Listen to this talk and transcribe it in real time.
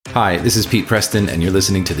Hi, this is Pete Preston, and you're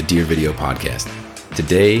listening to the Dear Video Podcast.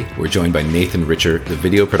 Today, we're joined by Nathan Richer, the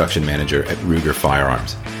video production manager at Ruger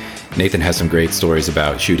Firearms. Nathan has some great stories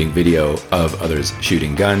about shooting video of others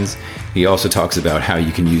shooting guns. He also talks about how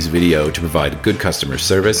you can use video to provide good customer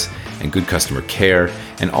service and good customer care,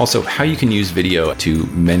 and also how you can use video to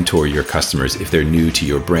mentor your customers if they're new to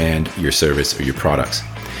your brand, your service, or your products.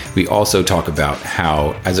 We also talk about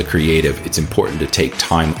how, as a creative, it's important to take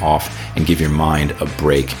time off and give your mind a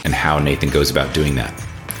break, and how Nathan goes about doing that.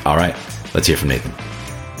 All right, let's hear from Nathan.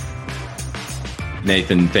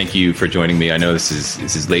 Nathan, thank you for joining me. I know this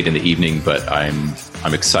is late in the evening, but I'm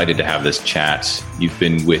excited to have this chat. You've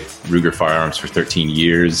been with Ruger Firearms for 13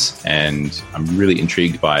 years, and I'm really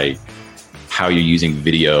intrigued by how you're using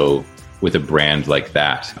video with a brand like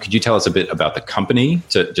that. Could you tell us a bit about the company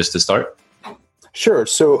just to start? Sure.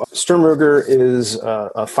 So Sturm Ruger is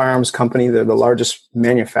a firearms company. They're the largest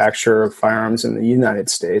manufacturer of firearms in the United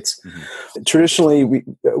States. Mm-hmm. Traditionally,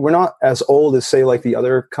 we're not as old as, say, like the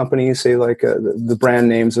other companies, say like the brand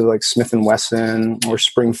names of like Smith & Wesson or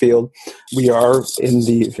Springfield. We are in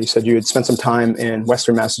the, you said you had spent some time in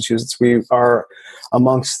Western Massachusetts. We are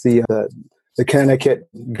amongst the Connecticut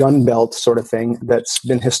gun belt sort of thing that's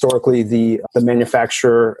been historically the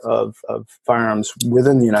manufacturer of firearms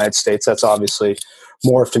within the United States. That's obviously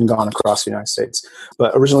morphed and gone across the United States.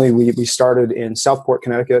 But originally we started in Southport,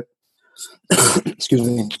 Connecticut, excuse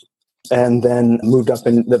me, and then moved up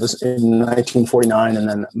that was in 1949, and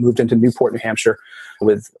then moved into Newport, New Hampshire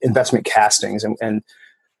with Investment Castings. And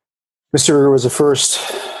Mr. Ruger was the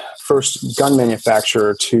first gun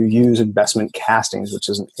manufacturer to use investment castings, which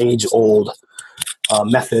is an age-old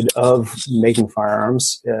method of making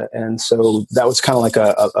firearms. And so that was kind of like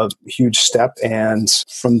a huge step. And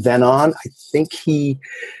from then on, I think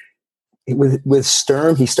with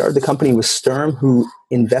Sturm, he started the company with Sturm, who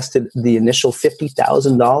invested the initial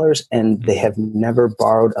 $50,000, and they have never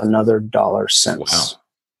borrowed another dollar since. Wow.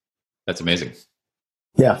 That's amazing.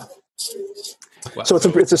 Yeah. Wow. So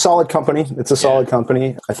it's a solid company. Solid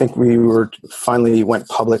company. I think we finally went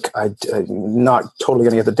public. I'm not totally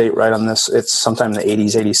going to get the date right on this. It's sometime in the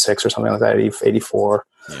 80s, 86 or something like that, 84.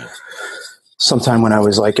 Yeah. Sometime when I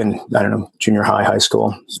was like in, I don't know, junior high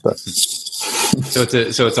school. But so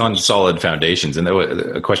it's on solid foundations. And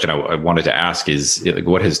a question I wanted to ask is, like,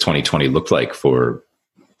 what has 2020 looked like for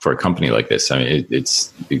a company like this? I mean,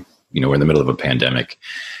 we're in the middle of a pandemic.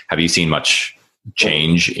 Have you seen much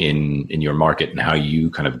change in your market and how you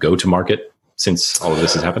kind of go to market since all of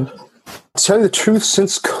this has happened? To tell you the truth,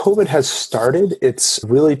 since COVID has started, it's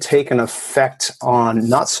really taken effect on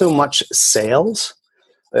not so much sales.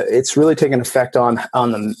 It's really taken effect on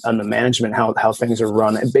the management, how things are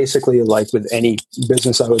run. And basically, like with any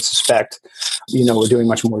business, I would suspect, we're doing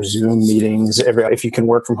much more Zoom meetings. If you can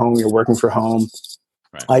work from home, you're working from home.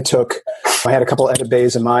 Right. I had a couple edit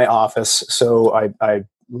bays in my office, so I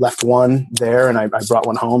left one there and I brought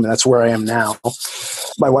one home, and that's where I am now.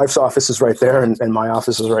 My wife's office is right there, and my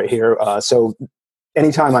office is right here. So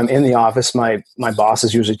anytime I'm in the office, my boss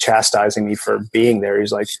is usually chastising me for being there.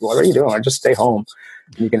 He's like, "What are you doing? I just stay home.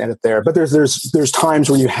 You can edit there." But there's times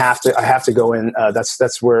when I have to go in.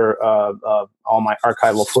 That's where all my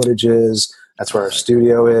archival footage is. That's where our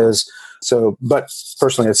studio is. So, but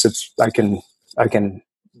personally, I can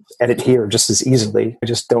edit here just as easily. I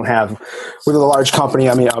just don't have, with a large company,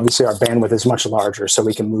 I mean, obviously our bandwidth is much larger, so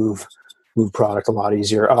we can move product a lot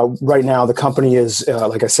easier. Right now, the company is,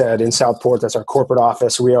 like I said, in Southport. That's our corporate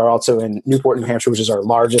office. We are also in Newport, New Hampshire, which is our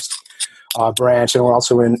largest branch, and we're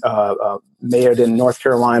also in Mayodan, North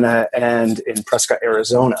Carolina, and in Prescott,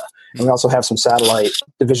 Arizona. And we also have some satellite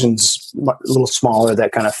divisions, a little smaller,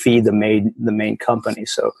 that kind of feed the main company.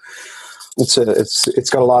 So it's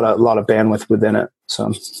got a lot of bandwidth within it.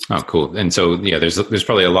 So. Oh, cool. And so, yeah, there's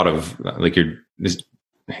probably a lot of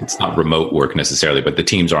it's not remote work necessarily, but the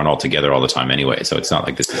teams aren't all together all the time anyway. So it's not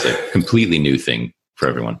like this is a completely new thing for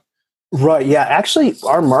everyone. Right. Yeah. Actually,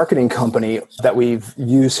 our marketing company that we've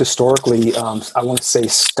used historically, I want to say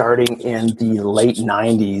starting in the late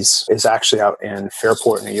 90s, is actually out in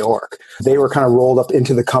Fairport, New York. They were kind of rolled up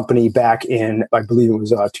into the company back in, I believe it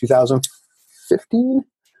was 2015,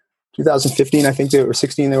 I think they were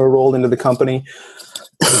 16. They were rolled into the company.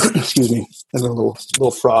 Excuse me, I have a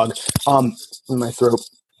little frog in my throat.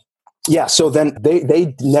 Yeah, so then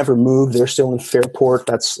they never moved. They're still in Fairport.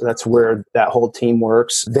 That's where that whole team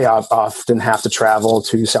works. They often have to travel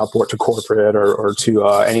to Southport to corporate or to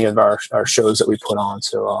any of our shows that we put on.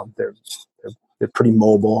 So they're pretty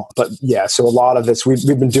mobile. But yeah, so a lot of it's we've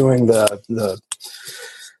been doing the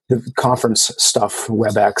the conference stuff,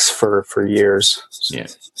 WebEx for years. Yeah.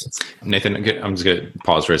 Nathan, I'm just going to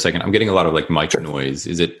pause for a second. I'm getting a lot of like mic noise.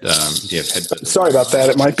 Is it, do you have headphones? Sorry about that.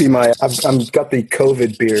 It might be I've got the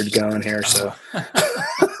COVID beard going here. So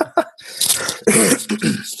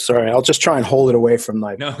sorry, I'll just try and hold it away from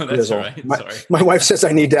my No, that's grizzle. all right. Sorry. My wife says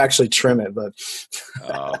I need to actually trim it, but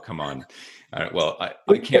oh, come on. All right, well, I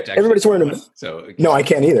can't actually. Everybody's wearing them. So no, I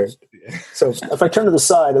can't either. So if I turn to the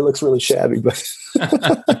side, it looks really shabby, but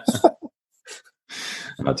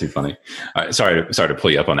not too funny. All right, sorry to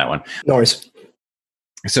pull you up on that one. No worries.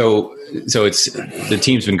 So it's the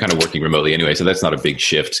team's been kind of working remotely anyway, so that's not a big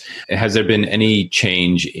shift. Has there been any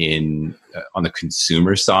change in on the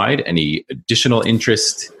consumer side? Any additional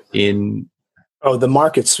interest in? Oh, the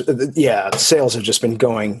markets, yeah, sales have just been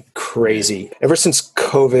going crazy ever since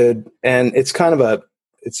COVID, and it's kind of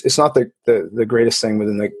it's not the greatest thing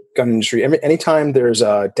within the gun industry. Anytime there's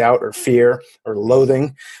doubt or fear or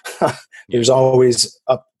loathing, there's always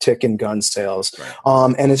uptick in gun sales.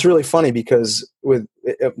 Right. And it's really funny because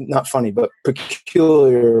not funny, but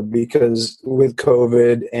peculiar because with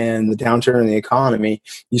COVID and the downturn in the economy,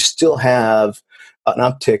 you still have an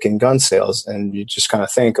uptick in gun sales, and you just kind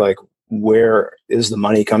of think like, where is the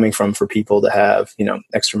money coming from for people to have,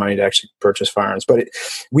 extra money to actually purchase firearms? But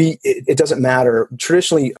it doesn't matter.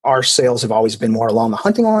 Traditionally, our sales have always been more along the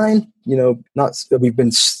hunting line. We've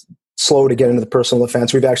been slow to get into the personal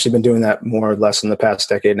defense. We've actually been doing that more or less in the past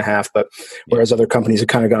decade and a half. But whereas other companies have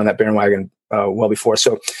kind of gone on that bandwagon well before.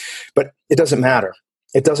 So, but it doesn't matter.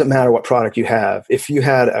 It doesn't matter what product you have. If you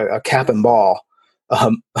had a cap and ball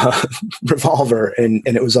revolver and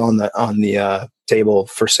it was on the table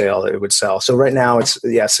for sale, it would sell. So right now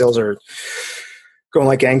sales are going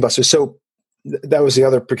like gangbusters. So that was the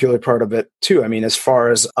other peculiar part of it too. I mean, as far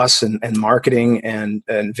as us and marketing and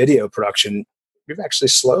video production, we've actually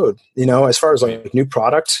slowed, as far as like new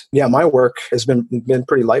product. Yeah. My work has been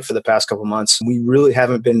pretty light for the past couple of months. We really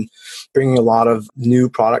haven't been bringing a lot of new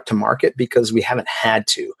product to market because we haven't had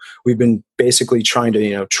to. We've been basically trying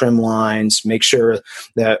to, trim lines, make sure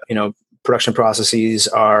that, production processes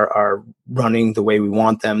are running the way we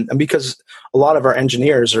want them. And because a lot of our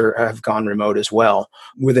engineers have gone remote as well.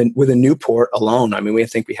 With a Newport alone, I mean, we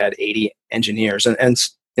think we had 80 engineers and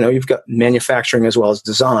you've got manufacturing as well as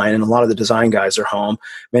design, and a lot of the design guys are home.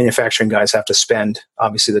 Manufacturing guys have to spend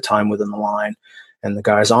obviously the time within the line and the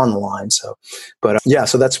guys on the line. So, but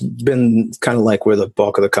so that's been kind of like where the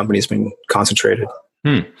bulk of the company's been concentrated.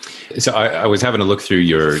 So I was having a look through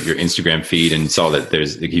your Instagram feed and saw that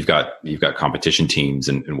you've got competition teams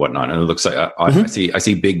and whatnot, and it looks like I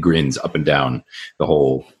see big grins up and down the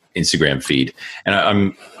whole Instagram feed, and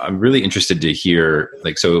I'm really interested to hear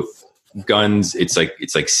so guns. It's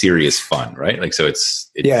like serious fun, right? Like so it's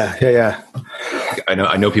yeah.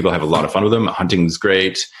 I know people have a lot of fun with them. Hunting's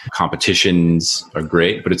great, competitions are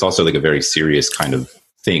great, but it's also like a very serious kind of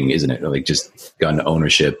thing, isn't it? Like just gun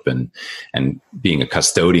ownership and being a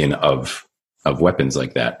custodian of weapons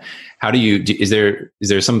like that. How do you, is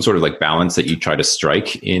there some sort of like balance that you try to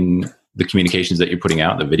strike in the communications that you're putting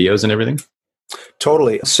out, the videos and everything?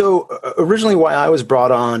 Totally. So originally why I was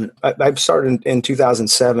brought on, I started in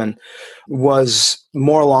 2007, was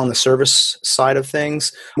more along the service side of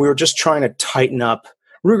things. We were just trying to tighten up.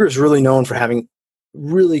 Ruger's really known for having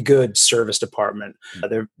really good service department.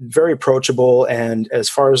 They're very approachable, and as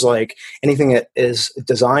far as like anything that is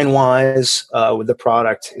design wise with the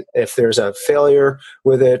product, if there's a failure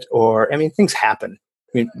with it, things happen.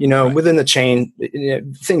 Right. Within the chain,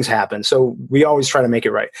 things happen. So we always try to make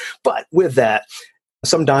it right. But with that,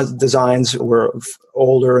 some designs were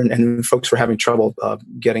older and folks were having trouble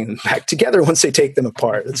getting them back together once they take them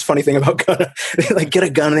apart. That's the funny thing about gun. They get a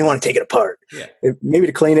gun and they want to take it apart. Yeah. Maybe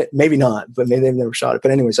to clean it, maybe not, but maybe they've never shot it. But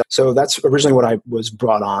anyways, so that's originally what I was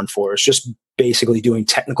brought on for. It's just basically doing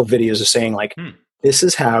technical videos of saying like, this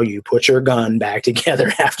is how you put your gun back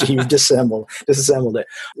together after you've disassembled it.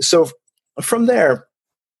 So from there,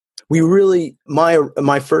 we really,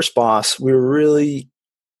 my first boss, we really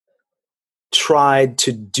tried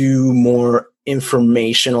to do more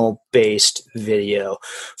informational based video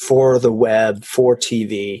for the web, for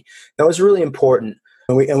TV. That was really important.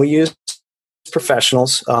 And we used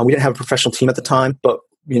professionals. We didn't have a professional team at the time, but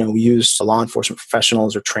we used law enforcement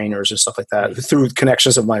professionals or trainers and stuff like that through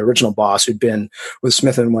connections of my original boss who'd been with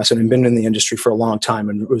Smith & Wesson and been in the industry for a long time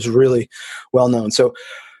and was really well known. So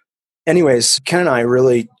anyways, Ken and I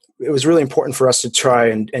really it was really important for us to try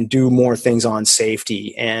and do more things on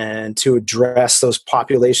safety and to address those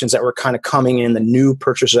populations that were kind of coming in, the new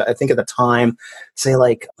purchasers. I think at the time, say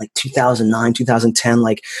like 2009, 2010,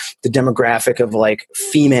 like the demographic of like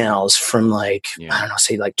females from like, I don't know,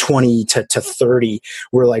 say like 20 to 30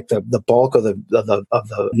 were like the bulk of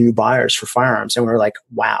the new buyers for firearms. And we were like,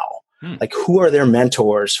 wow, like who are their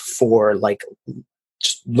mentors for like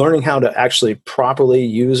just learning how to actually properly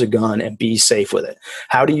use a gun and be safe with it?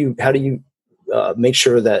 How do you make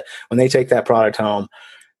sure that when they take that product home,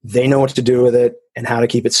 they know what to do with it and how to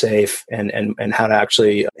keep it safe and how to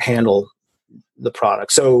actually handle the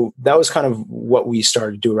product? So that was kind of what we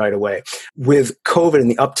started to do right away. With COVID and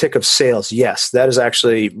the uptick of sales, yes, that is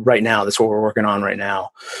actually right now, that's what we're working on right now,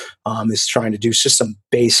 is trying to do just some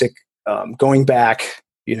basic going back,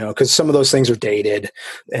 because some of those things are dated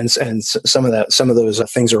and some of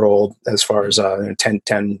those things are old as far as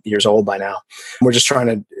 10 years old by now. We're just trying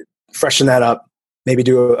to freshen that up, maybe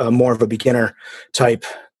do a more of a beginner type.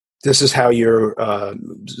 This is how you're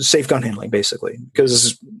safe gun handling, basically.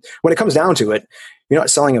 Because when it comes down to it, you're not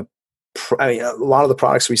selling a lot of the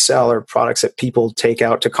products we sell are products that people take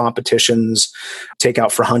out to competitions, take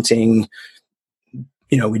out for hunting.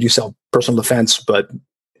 We do sell personal defense, but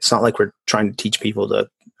it's not like we're trying to teach people to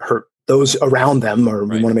hurt those around them, or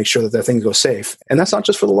we want to make sure that their things go safe. And that's not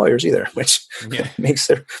just for the lawyers either, which makes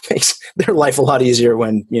their life a lot easier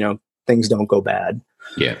when, things don't go bad.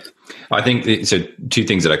 Yeah. I think so. Two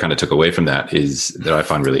things that I kind of took away from that is that I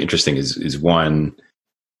find really interesting is one,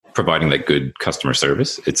 providing that good customer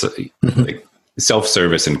service. It's like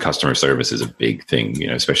self-service and customer service is a big thing,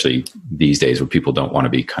 especially these days where people don't want to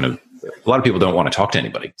be a lot of people don't want to talk to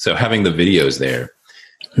anybody. So having the videos there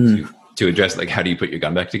to address, like, how do you put your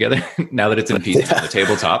gun back together now that it's in pieces on the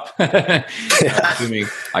tabletop? Assuming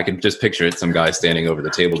I can just picture it, some guy standing over the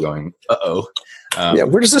table going, uh-oh.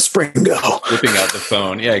 Where does the spring go? Whipping out the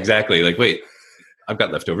phone. Yeah, exactly. Like, wait, I've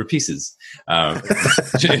got leftover pieces.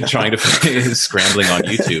 Trying to scrambling on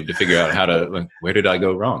YouTube to figure out where did I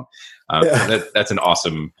go wrong? That's an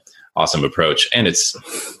awesome approach. And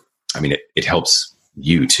it helps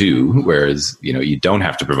you too, whereas you don't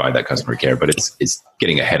have to provide that customer care, but it's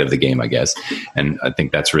getting ahead of the game, I guess. And I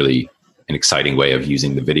think that's really an exciting way of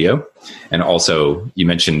using the video. And also, you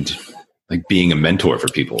mentioned like being a mentor for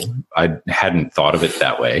people. I hadn't thought of it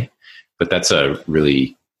that way, but that's a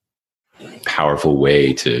really powerful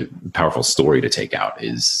story to take out,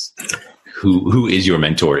 is who is your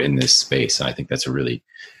mentor in this space. And I think that's a really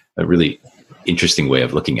interesting way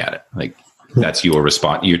of looking at it. Like, that's your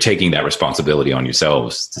response. You're taking that responsibility on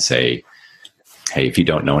yourselves to say, hey, if you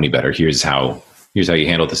don't know any better, here's how you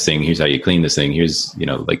handle this thing. Here's how you clean this thing. Here's,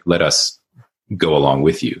 let us go along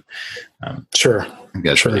with you. Sure. I think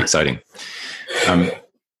that's really exciting.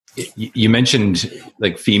 You mentioned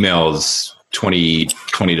like females 20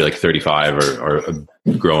 to like 35 are a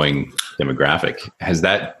growing demographic. Has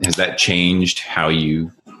that changed how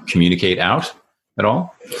you communicate out at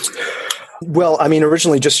all? Well,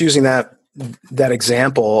 originally just using that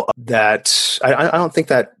example, that I don't think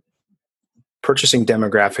that purchasing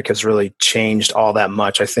demographic has really changed all that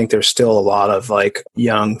much. I think there's still a lot of like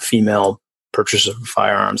young female purchasers of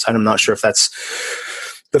firearms. I'm not sure if that's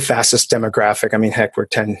the fastest demographic. Heck,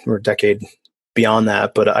 we're a decade beyond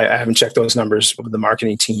that, but I haven't checked those numbers with the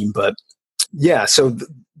marketing team. But yeah, so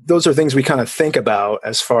those are things we kind of think about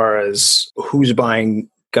as far as who's buying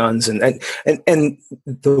guns. And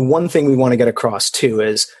the one thing we want to get across too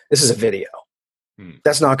is this is a video.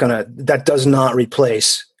 That does not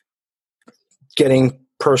replace getting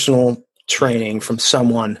personal training from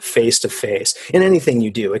someone face to face in anything you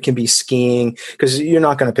do. It can be skiing, because you're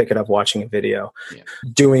not going to pick it up watching a video,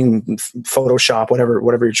 doing Photoshop,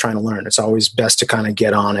 whatever you're trying to learn. It's always best to kind of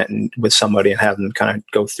get on it and with somebody and have them kind of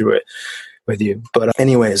go through it with you. But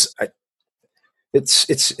anyways,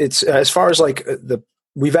 it's as far as like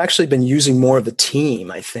we've actually been using more of the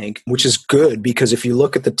team, I think, which is good, because if you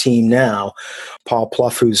look at the team now, Paul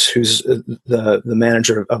Pluff, who's the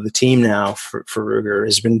manager of the team now for Ruger,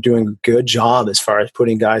 has been doing a good job as far as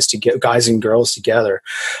putting guys and girls together.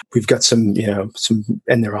 We've got some,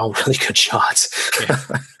 and they're all really good shots.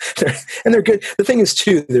 Yeah. they're good. The thing is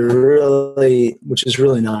too, they're really, which is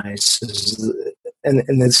really nice,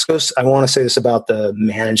 and this goes, I want to say this about the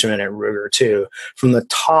management at Ruger too, from the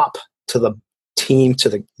top to the team to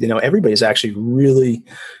the, everybody's actually really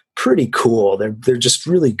pretty cool. They're just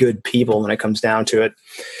really good people when it comes down to it.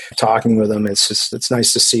 Talking with them, it's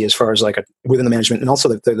nice to see as far as like within the management, and also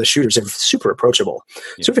the shooters, they're super approachable.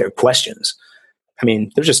 Yeah. So if you have questions,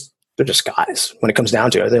 they're just they're just guys when it comes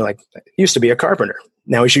down to it. They're like, he used to be a carpenter.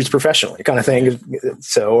 Now he shoots professionally kind of thing.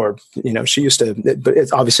 So, or, she used to, but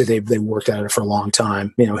it's obviously they worked at it for a long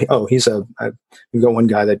time. We've got one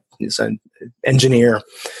guy that is an engineer,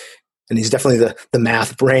 and he's definitely the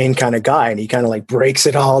math brain kind of guy. And he kind of like breaks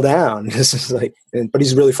it all down. This is like, but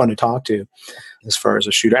he's really fun to talk to as far as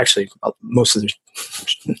a shooter. Actually, most of the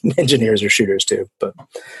engineers are shooters too, but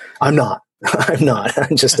I'm not. I'm not.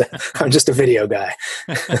 I'm just a video guy.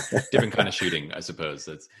 Different kind of shooting, I suppose.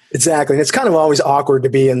 That's exactly. And it's kind of always awkward to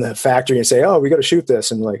be in the factory and say, "Oh, we got to shoot this,"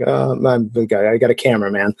 and like, "Oh, I'm a big guy. I got a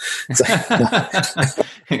camera, man." It's like,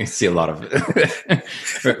 you see a lot of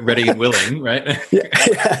ready and willing, right? Yeah,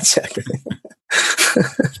 exactly. Oh,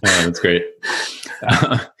 that's great.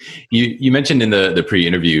 You mentioned in the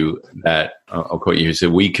pre-interview that I'll quote you. So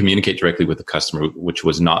we communicate directly with the customer, which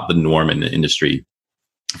was not the norm in the industry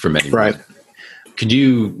for many. Right. Could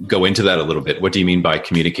you go into that a little bit? What do you mean by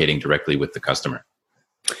communicating directly with the customer?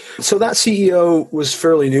 So that CEO was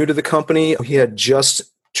fairly new to the company. He had just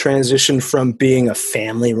transitioned from being a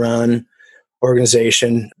family-run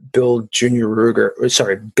organization. Bill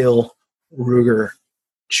Ruger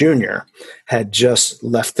Jr. had just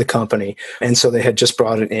left the company. And so they had just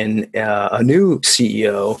brought in a new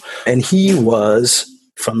CEO, and he was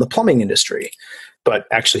from the plumbing industry. But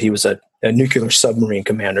actually, he was a nuclear submarine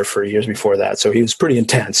commander for years before that, so he was pretty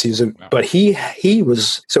intense. But he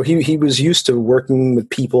was used to working with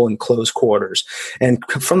people in close quarters, and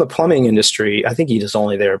from the plumbing industry, I think he was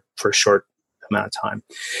only there for a short amount of time.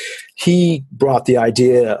 He brought the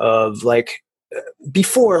idea of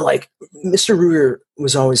before, Mr. Ruger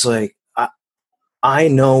was always like, I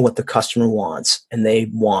know what the customer wants, and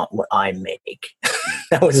they want what I make.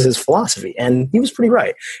 That was his philosophy, and he was pretty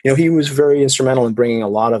right. He was very instrumental in bringing a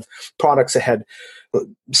lot of products that had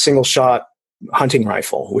single shot hunting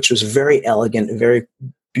rifle, which was a very elegant, very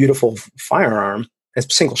beautiful firearm.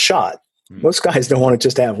 As single shot. Most guys don't want to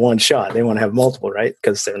just have one shot; they want to have multiple, right?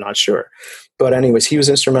 Because they're not sure. But anyways, he was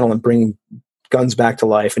instrumental in bringing guns back to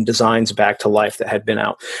life and designs back to life that had been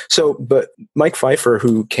out. So, but Mike Pfeiffer,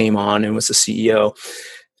 who came on and was the CEO,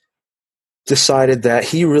 decided that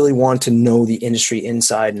he really wanted to know the industry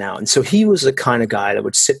inside and out. And so he was the kind of guy that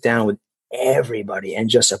would sit down with everybody and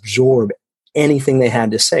just absorb anything they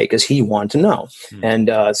had to say because he wanted to know. And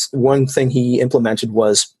one thing he implemented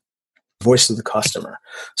was voice of the customer.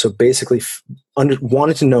 So basically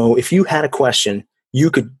wanted to know if you had a question, you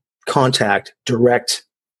could contact direct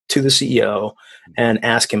to the CEO and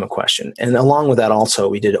ask him a question. And along with that, also,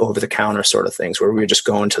 we did over-the-counter sort of things where we would just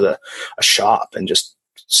go into a shop and just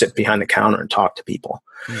sit behind the counter and talk to people.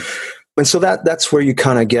 And so that's where you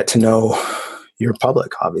kind of get to know your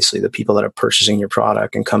public, obviously, the people that are purchasing your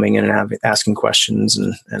product and coming in and asking questions.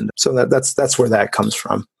 And so that's where that comes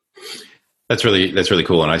from. That's really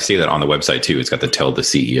cool. And I see that on the website too. It's got the tell the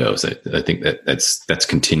CEO. So I think that's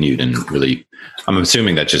continued and really, I'm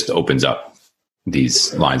assuming that just opens up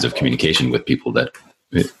these lines of communication with people that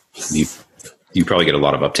you probably get a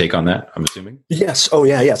lot of uptake on that, I'm assuming. Yes. Oh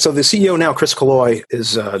yeah. Yeah. So the CEO now, Chris Killoy,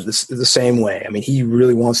 is the same way. I mean, he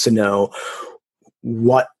really wants to know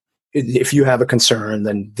if you have a concern,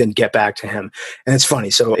 then get back to him. And it's funny.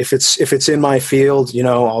 So if it's in my field,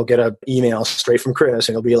 I'll get an email straight from Chris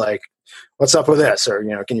and he'll be like, what's up with this? Or,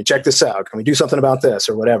 can you check this out? Can we do something about this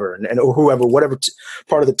or whatever? And whatever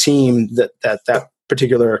part of the team that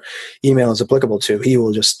particular email is applicable to, he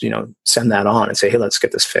will just, send that on and say, hey, let's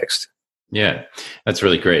get this fixed. Yeah, that's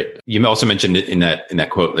really great. You also mentioned in that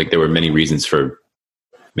quote, like there were many reasons for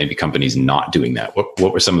maybe companies not doing that.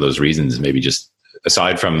 What were some of those reasons? Maybe just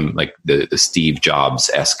aside from like the Steve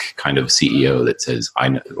Jobs-esque kind of CEO that says, I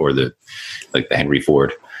know, or the Henry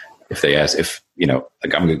Ford, if they ask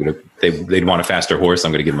they'd want a faster horse,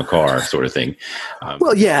 I'm going to give them a car sort of thing.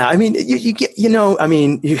 Well, yeah, I mean, you get,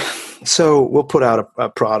 so we'll put out a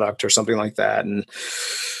product or something like that, and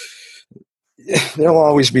there'll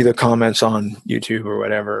always be the comments on YouTube or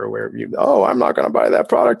whatever where I'm not going to buy that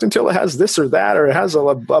product until it has this or that, or it has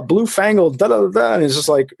a blue fangled da da da. And it's just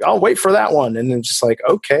like, I'll wait for that one. And it's just like,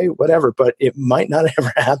 okay, whatever, but it might not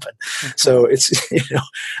ever happen. So it's,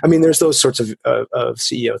 there's those sorts of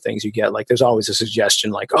CEO things you get. Like there's always a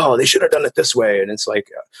suggestion like, oh, they should have done it this way. And it's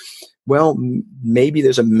like, well, maybe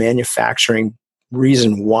there's a manufacturing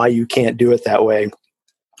reason why you can't do it that way.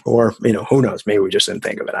 Or, who knows? Maybe we just didn't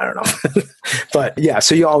think of it. I don't know. But yeah,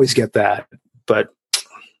 so you always get that. But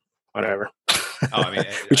whatever.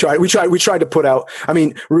 We tried to put out.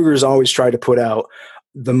 Ruger's always tried to put out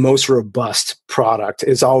the most robust product.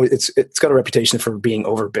 It's got a reputation for being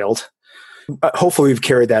overbuilt. hopefully we've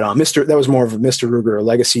carried that on. That was more of a Mr. Ruger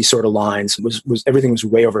legacy sort of lines. Was everything was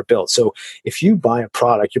way overbuilt. So if you buy a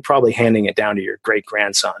product, you're probably handing it down to your great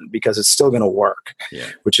grandson because it's still going to work. Yeah.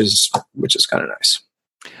 Which is kind of nice.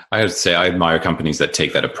 I have to say, I admire companies that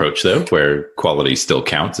take that approach, though, where quality still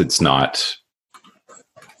counts. It's not,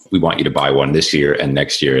 we want you to buy one this year and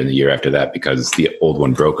next year and the year after that because the old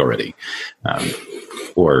one broke already.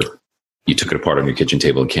 Or you took it apart on your kitchen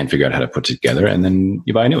table and can't figure out how to put it together, and then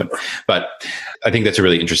you buy a new one. But I think that's a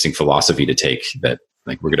really interesting philosophy to take, that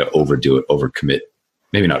like we're going to overdo it, overcommit,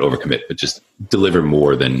 maybe not overcommit, but just deliver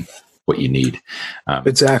more than what you need.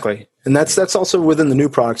 Exactly. And that's also within the new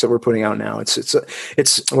products that we're putting out now.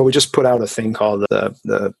 Well, we just put out a thing called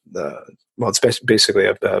it's basically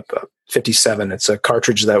a 57. It's a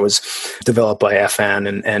cartridge that was developed by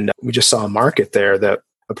FN, and we just saw a market there, that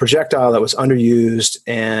a projectile that was underused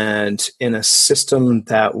and in a system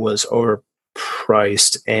that was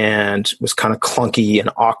overpriced and was kind of clunky and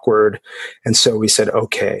awkward. And so we said,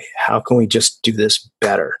 okay, how can we just do this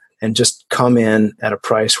better and just come in at a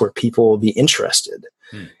price where people will be interested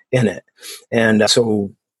in it? And so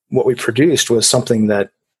what we produced was something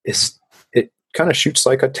that it kind of shoots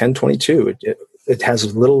like a 10-22. It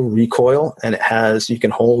has little recoil, and you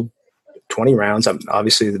can hold 20 rounds.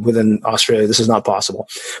 Obviously within Australia, this is not possible,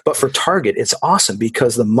 but for target, it's awesome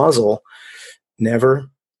because the muzzle never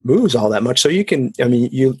moves all that much. So you can,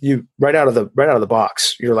 you right out of the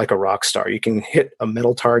box, you're like a rock star. You can hit a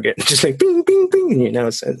metal target and just like bing, bing, bing, and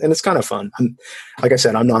it's kind of fun. Like I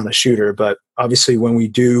said, I'm not a shooter, but obviously when we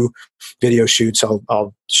do video shoots,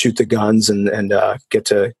 I'll shoot the guns and get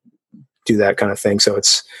to do that kind of thing. So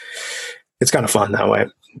it's kind of fun that way.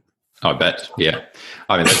 I bet. Yeah.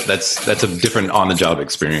 I mean, that's a different on-the-job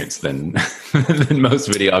experience than most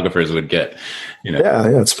videographers would get.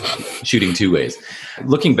 Yeah, it's shooting two ways.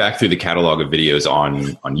 Looking back through the catalog of videos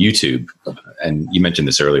on YouTube, and you mentioned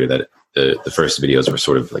this earlier, that the first videos were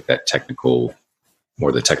sort of like that technical,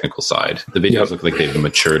 more the technical side. The videos look like they've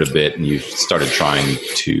matured a bit, and you've started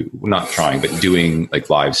doing like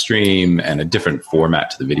live stream and a different format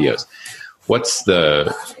to the videos. What's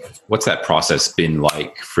that process been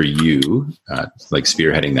like for you, like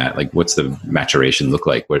spearheading that? Like, what's the maturation look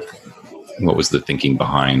like? What was the thinking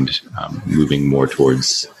behind moving more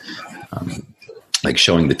towards like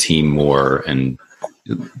showing the team more? And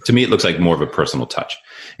to me, it looks like more of a personal touch.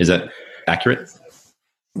 Is that accurate?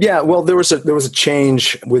 Yeah, well, there was a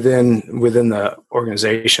change within the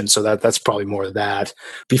organization, so that's probably more of that.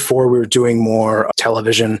 Before, we were doing more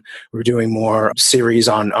television, we were doing more series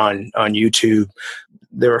on YouTube.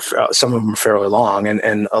 There were some of them fairly long,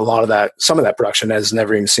 and a lot of that, some of that production has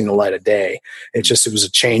never even seen the light of day. It was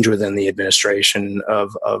a change within the administration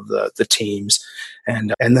of the teams,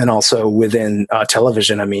 and then also within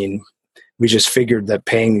television. I mean, we just figured that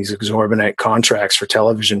paying these exorbitant contracts for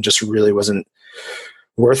television just really wasn't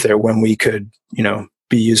worth it when we could,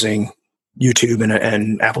 be using YouTube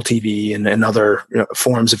and Apple TV and other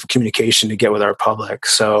forms of communication to get with our public.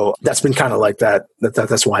 So that's been kind of like that.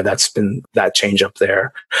 That's why that's been that change up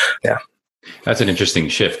there. Yeah. That's an interesting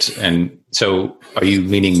shift. And so are you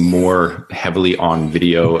leaning more heavily on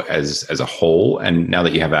video as a whole? And now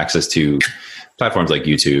that you have access to platforms like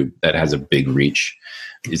YouTube that has a big reach,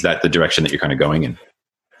 is that the direction that you're kind of going in?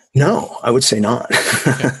 No, I would say not.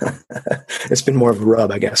 It's been more of a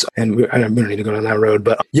rub, I guess. And I don't need to go down that road.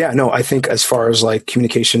 But yeah, no, I think as far as like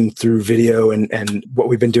communication through video and what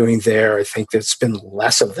we've been doing there, I think there's been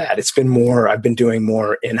less of that. It's been more, I've been doing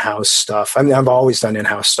more in-house stuff. I mean, I've always done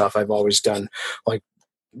in-house stuff. I've always done like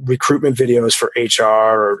recruitment videos for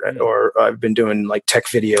HR, or I've been doing like tech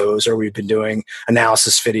videos, or we've been doing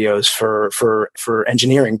analysis videos for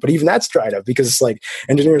engineering. But even that's dried up because it's like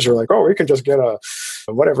engineers are like, oh, we can just get a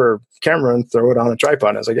whatever camera and throw it on a tripod.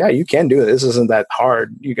 And I was like, yeah, you can do it. This isn't that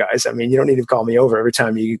hard, you guys. I mean, you don't need to call me over every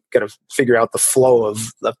time you got to figure out the flow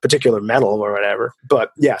of a particular metal or whatever.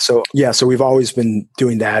 But so we've always been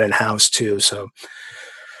doing that in house too. So,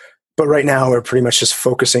 but right now we're pretty much just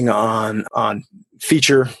focusing on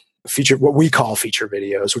feature, what we call feature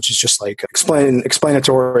videos, which is just like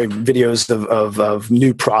explanatory videos of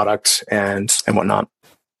new products and whatnot.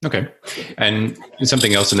 Okay. And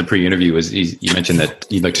something else in the pre-interview was you mentioned that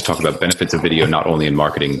you'd like to talk about benefits of video, not only in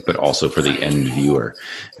marketing, but also for the end viewer.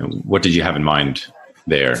 What did you have in mind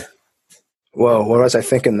there? Whoa, what was I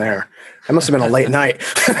thinking there? That must have been a late night.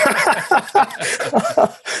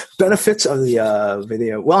 Benefits of the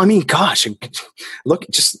video. Well, I mean, gosh,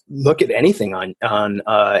 look at anything on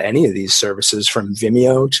any of these services, from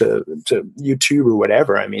Vimeo to YouTube or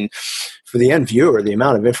whatever. I mean, for the end viewer, the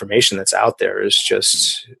amount of information that's out there is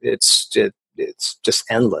just it's just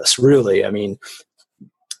endless, really. I mean,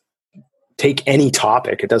 take any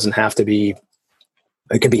topic. It doesn't have to be,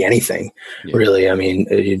 it could be anything really. I mean,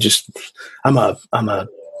 I'm a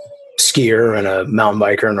skier and a mountain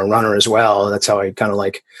biker and a runner as well. That's how I kind of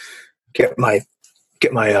like get my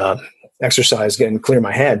exercise, getting clear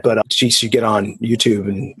my head. But geez, you get on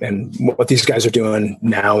YouTube and what these guys are doing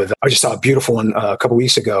now. I just saw a beautiful one a couple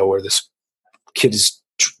weeks ago where this kid is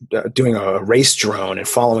doing a race drone and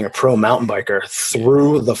following a pro mountain biker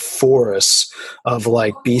through the forests of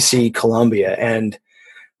like BC Columbia. And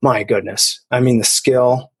my goodness, I mean, the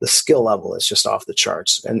skill level is just off the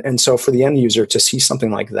charts. And so for the end user to see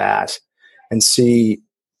something like that and see,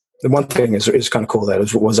 the one thing is kind of cool that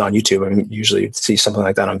it was on YouTube. I mean, usually you'd see something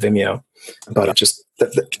like that on Vimeo, but just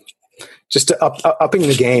upping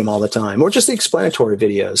the game all the time, or just the explanatory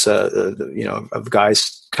videos, of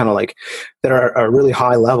guys kind of like that are really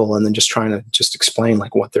high level, and then just trying to just explain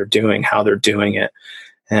like what they're doing, how they're doing it,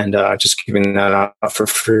 and just giving that out for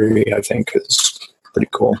free, I think is pretty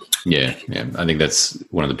cool. Yeah. I think that's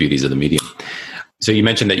one of the beauties of the medium. So you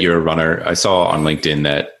mentioned that you're a runner. I saw on LinkedIn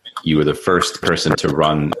that you were the first person to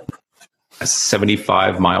run a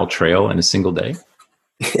 75-mile trail in a single day.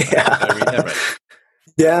 Yeah. Did I read that right?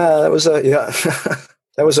 Yeah, that was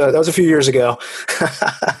that was a few years ago.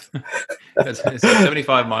 It's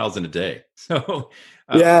 75 miles in a day. So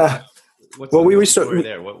yeah. We started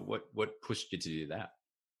there. What pushed you to do that?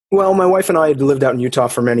 Well, my wife and I had lived out in Utah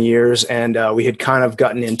for many years, and we had kind of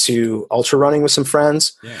gotten into ultra running with some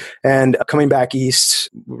friends. Yeah. And coming back east,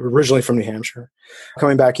 we're originally from New Hampshire.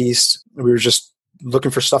 Coming back east, we were just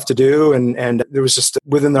looking for stuff to do, and there was just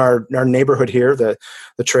within our neighborhood here, the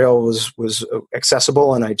trail was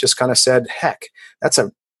accessible, and I just kind of said, heck,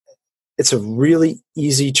 it's a really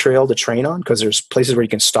easy trail to train on because there's places where you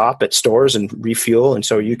can stop at stores and refuel, and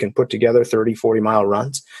so you can put together 30-40 mile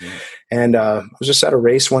runs. Yeah. And I was just at a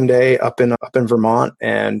race one day up in Vermont,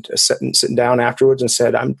 and sitting down afterwards and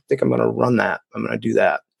said, I think I'm going to run that. I'm going to do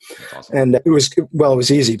that. That's awesome. And it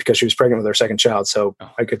was easy because she was pregnant with her second child, so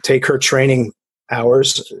I could take her training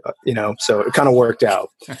hours, so it kind of worked out.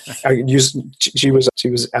 She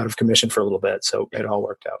was out of commission for a little bit, so it all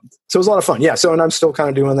worked out. So it was a lot of fun. Yeah. So, and I'm still kind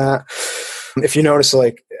of doing that. If you notice,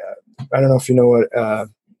 like, I don't know if you know what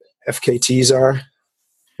FKTs are,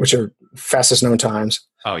 which are fastest known times.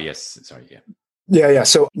 Oh yes. Sorry. Yeah. Yeah.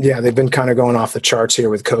 So yeah, they've been kind of going off the charts here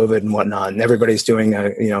with COVID and whatnot, and everybody's doing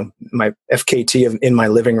my FKT in my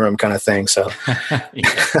living room kind of thing. So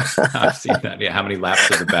yeah, I've seen that. Yeah. How many laps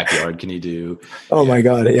of the backyard can you do? Oh my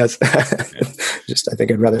God. Yes. Just, I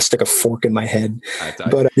think I'd rather stick a fork in my head,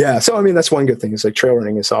 but yeah. So, I mean, that's one good thing is like trail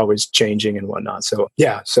running is always changing and whatnot. So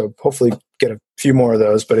yeah, so hopefully get a few more of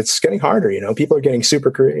those, but it's getting harder. People are getting super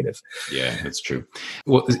creative. Yeah, that's true.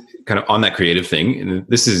 Well, kind of on that creative thing, and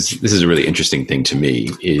this is a really interesting thing to me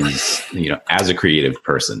is, as a creative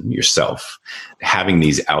person yourself, having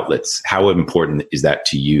these outlets, how important is that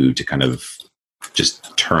to you to kind of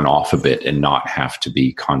just turn off a bit and not have to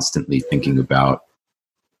be constantly thinking about,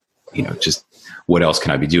 just what else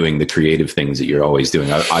can I be doing? The creative things that you're always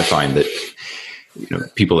doing. I find that,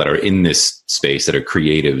 people that are in this space that are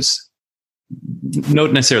creatives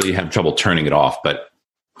don't necessarily have trouble turning it off, but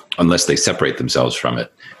unless they separate themselves from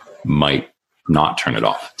it, might not turn it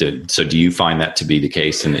off. So do you find that to be the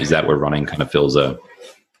case? And is that where running kind of fills a...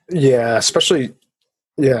 Yeah, especially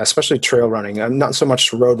trail running. Not so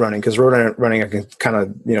much road running, because road running I can kind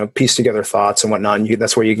of, piece together thoughts and whatnot. And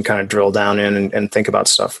that's where you can kind of drill down in and think about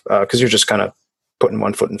stuff, because you're just kind of putting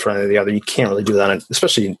one foot in front of the other. You can't really do that,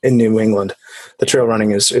 especially in New England. The trail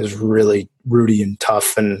running is really rooty and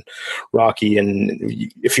tough and rocky, and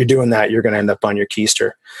if you're doing that, you're going to end up on your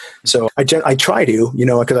keister. So I try to,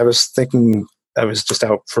 because I was thinking, I was just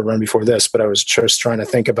out for a run before this, but I was just trying to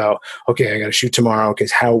think about, okay, I got to shoot tomorrow. Okay,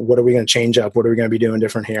 what are we going to change up? What are we going to be doing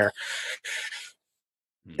different here?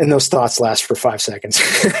 And those thoughts last for 5 seconds.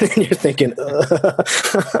 And you're thinking, so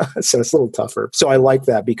it's a little tougher. So I like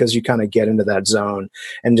that because you kind of get into that zone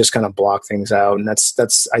and just kind of block things out. And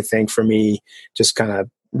that's I think for me, just kind of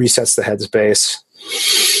resets the headspace.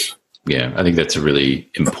 Yeah, I think that's a really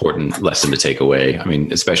important lesson to take away. I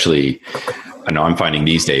mean, especially, I know I'm finding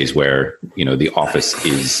these days where, the office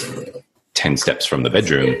is 10 steps from the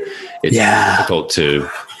bedroom. It's difficult to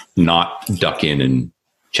not duck in and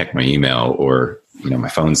check my email, or my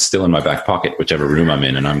phone's still in my back pocket, whichever room I'm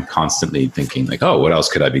in, and I'm constantly thinking like, oh, what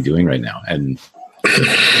else could I be doing right now? And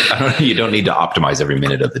you don't need to optimize every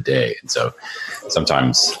minute of the day. And so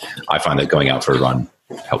sometimes I find that going out for a run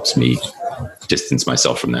helps me distance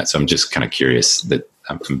myself from that. So I'm just kind of curious that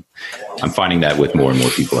I'm finding that with more and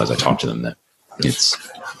more people as I talk to them, that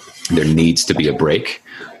there needs to be a break,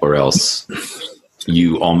 or else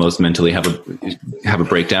you almost mentally have a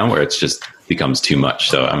breakdown where it's just becomes too much.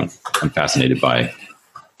 So I'm fascinated by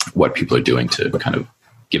what people are doing to kind of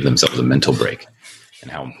give themselves a mental break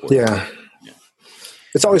and how important. Yeah.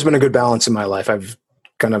 It's always been a good balance in my life. I've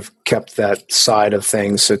kind of kept that side of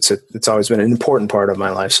things. It's always been an important part of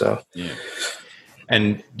my life. So, yeah.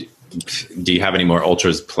 And do you have any more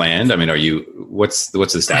ultras planned? I mean, what's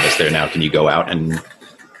the status there now? Can you go out and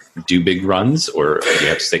do big runs, or do you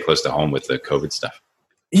have to stay close to home with the COVID stuff?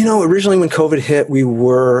 Originally when COVID hit,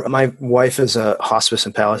 my wife is a hospice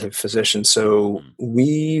and palliative physician. So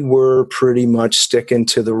we were pretty much sticking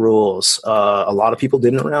to the rules. A lot of people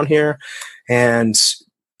didn't around here. And,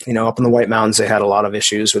 up in the White Mountains, they had a lot of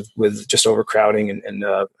issues with just overcrowding and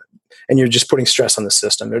you're just putting stress on the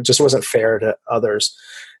system. It just wasn't fair to others.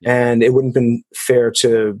 And it wouldn't have been fair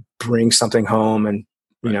to bring something home and,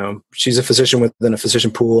 she's a physician within a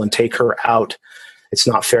physician pool and take her out. It's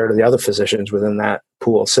not fair to the other physicians within that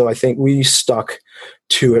pool. So I think we stuck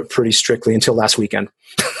to it pretty strictly until last weekend.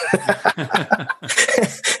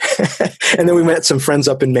 And then we met some friends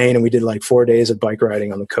up in Maine and we did like 4 days of bike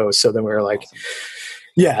riding on the coast. So then we were like,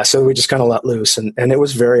 yeah, so we just kind of let loose and it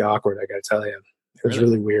was very awkward. I got to tell you, it was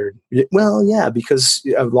really weird. Well, yeah, because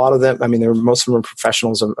a lot of them, most of them are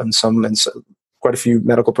professionals and some quite a few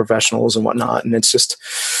medical professionals and whatnot. And it's just,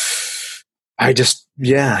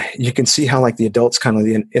 you can see how like the adults kind of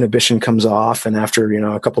the inhibition comes off. And after,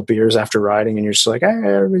 a couple of beers after riding and you're just like, hey,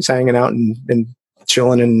 everybody's hanging out and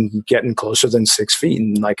chilling and getting closer than 6 feet.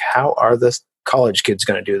 And like, how are the college kids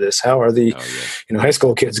going to do this? How are the, high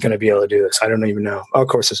school kids going to be able to do this? I don't even know. Oh, of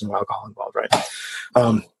course there's no alcohol involved, right?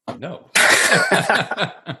 No.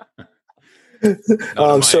 Not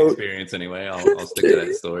my experience anyway. I'll stick to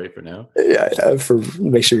that story for now. Yeah,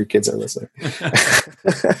 make sure your kids are listening.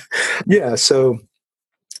 Yeah. So,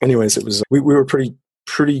 anyways, it was we were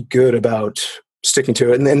pretty good about sticking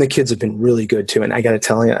to it, and the kids have been really good too. And I got to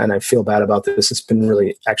tell you, and I feel bad about this. It's been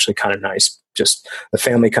really actually kind of nice. Just the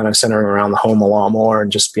family kind of centering around the home a lot more,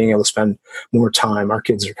 and just being able to spend more time. Our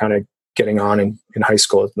kids are kind of getting on in high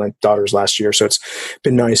school. My daughter's last year, so it's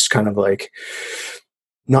been nice, kind of like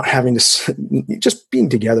not having to just being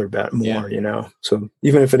together a bit more, So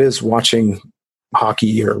even if it is watching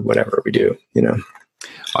hockey or whatever we do,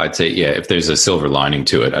 I'd say, yeah, if there's a silver lining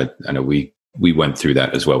to it, I know we went through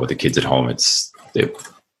that as well with the kids at home. It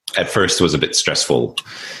at first was a bit stressful,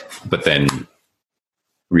 but then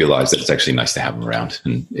realized that it's actually nice to have them around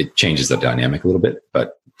and it changes the dynamic a little bit.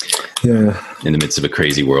 But yeah, in the midst of a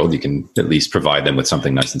crazy world, you can at least provide them with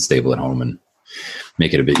something nice and stable at home and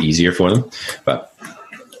make it a bit easier for them. But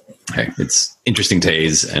hey, it's interesting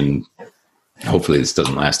days, and hopefully this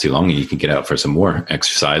doesn't last too long and you can get out for some more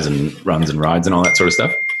exercise and runs and rides and all that sort of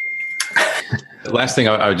stuff. The last thing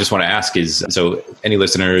I just want to ask is, so any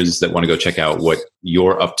listeners that want to go check out what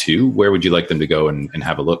you're up to, where would you like them to go and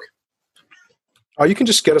have a look? You can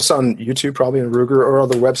just get us on YouTube, probably in Ruger, or on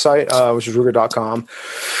the website, which is Ruger.com.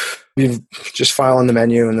 You just file in the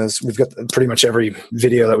menu, and we've got pretty much every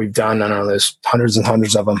video that we've done. I don't know, there's hundreds and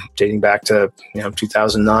hundreds of them dating back to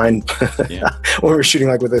 2009 when we were shooting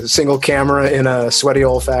like with a single camera in a sweaty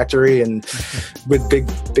old factory and with big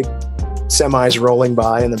semis rolling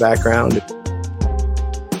by in the background.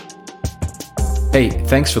 Hey,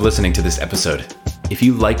 thanks for listening to this episode. If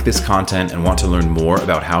you like this content and want to learn more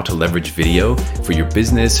about how to leverage video for your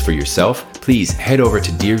business, for yourself, please head over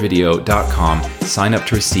to deervideo.com, sign up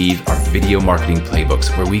to receive our video marketing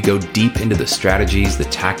playbooks, where we go deep into the strategies, the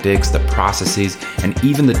tactics, the processes, and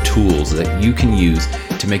even the tools that you can use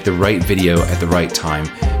to make the right video at the right time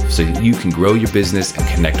so that you can grow your business and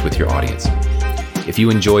connect with your audience. If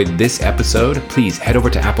you enjoyed this episode, please head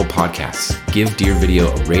over to Apple Podcasts. Give Deer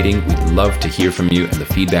Video a rating. We'd love to hear from you, and the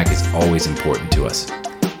feedback is always important to us.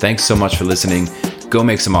 Thanks so much for listening. Go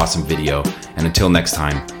make some awesome video, and until next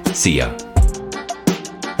time, see ya.